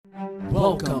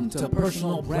Welcome to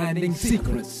Personal Branding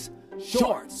Secrets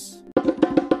Shorts.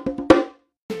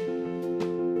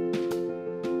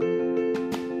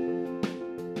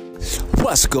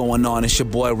 What's going on? It's your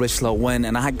boy Rich Lowen,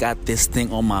 and I got this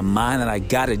thing on my mind, and I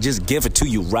gotta just give it to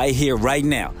you right here, right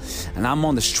now. And I'm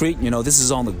on the street, this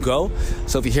is on the go.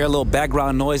 So if you hear a little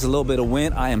background noise, a little bit of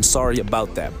wind, I am sorry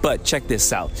about that. But check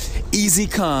this out. Easy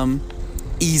come,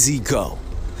 easy go.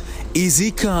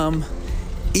 Easy come,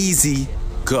 easy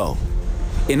go.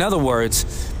 In other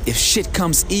words, if shit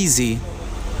comes easy,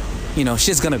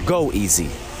 shit's gonna go easy.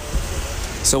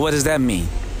 So what does that mean?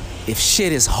 If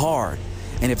shit is hard,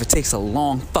 and if it takes a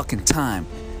long fucking time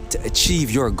to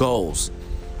achieve your goals,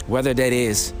 whether that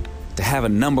is to have a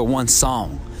 #1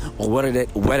 song, or whether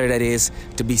that is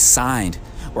to be signed,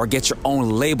 or get your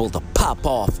own label to pop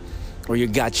off, or you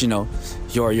got,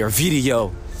 your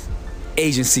video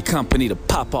agency company to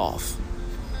pop off.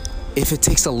 If it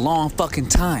takes a long fucking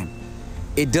time,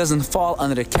 it doesn't fall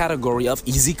under the category of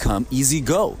easy come, easy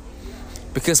go.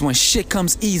 Because when shit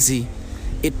comes easy,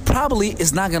 it probably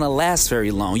is not gonna last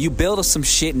very long. You build up some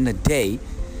shit in a day,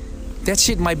 that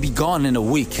shit might be gone in a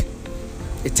week.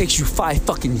 It takes you 5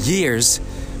 fucking years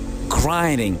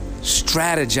grinding,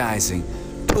 strategizing,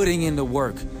 putting in the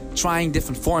work, trying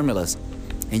different formulas,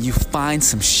 and you find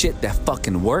some shit that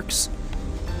fucking works.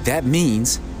 That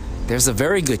means there's a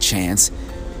very good chance,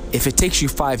 if it takes you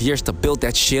 5 years to build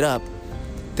that shit up,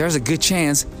 there's a good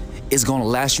chance it's gonna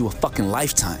last you a fucking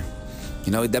lifetime.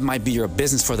 That might be your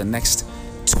business for the next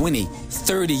 20,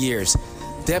 30 years.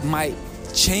 That might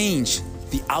change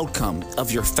the outcome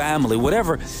of your family,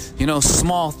 whatever,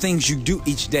 small things you do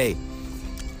each day.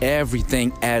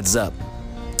 Everything adds up.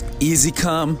 Easy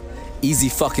come, easy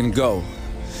fucking go.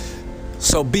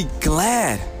 So be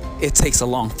glad it takes a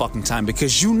long fucking time,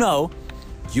 because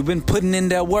you've been putting in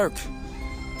that work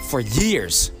for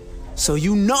years. So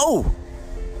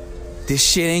this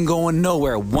shit ain't going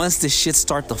nowhere once this shit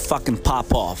start to fucking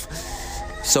pop off.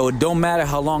 So it don't matter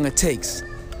how long it takes.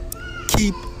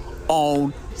 Keep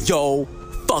on your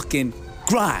fucking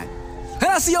grind. And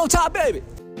I'll see you on top, baby.